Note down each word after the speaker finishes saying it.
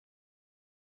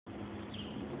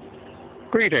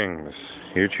Greetings,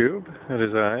 YouTube. It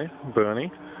is I, Bernie,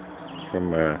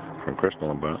 from Crystal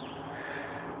and Bun,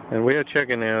 and we are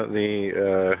checking out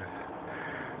the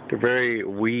very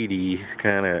weedy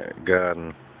kind of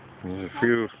garden. There's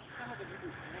a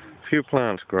few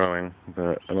plants growing,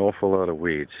 but an awful lot of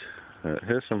weeds.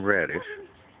 Here's some radish.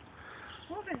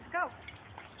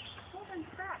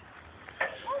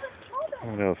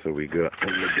 What else have we got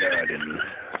in the garden?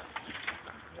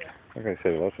 Like I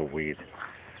said, lots of weeds.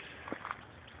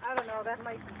 I don't know, that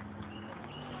might be.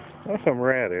 Well, some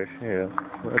radish, yeah.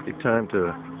 Might be time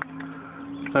to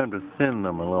thin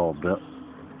them a little bit.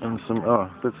 And some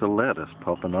bits of lettuce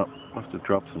popping up. Must have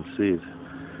dropped some seeds.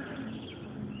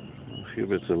 A few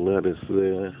bits of lettuce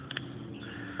there.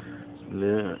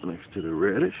 There, next to the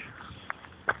radish.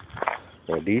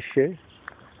 Radish.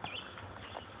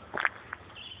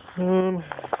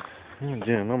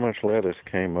 Yeah, not much lettuce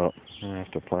came up. I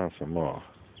have to plant some more.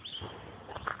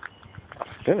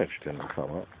 Spinach didn't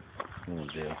come up. Oh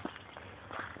dear.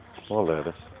 More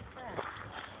lettuce.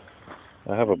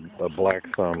 I have a black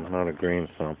thumb, not a green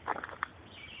thumb.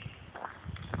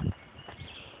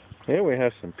 Here we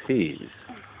have some peas.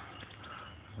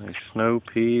 Like snow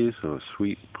peas or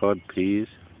sweet pod peas.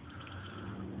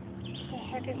 What the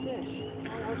heck is this?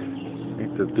 I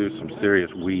need to do some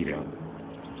serious weeding.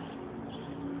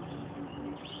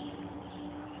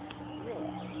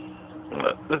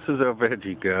 This is our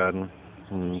veggie garden.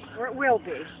 Or it will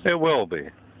be. It will be,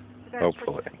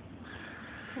 hopefully.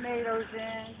 Tomatoes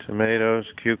in. Tomatoes,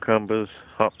 cucumbers,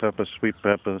 hot peppers, sweet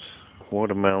peppers,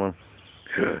 watermelon.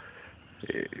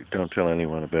 Don't tell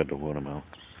anyone about the watermelon.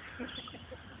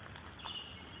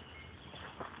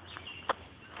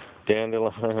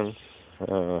 Dandelions.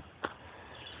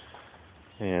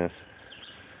 Yes.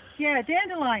 Yeah,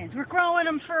 dandelions. We're growing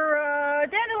them for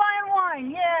dandelion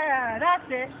wine. Yeah, that's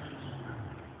it.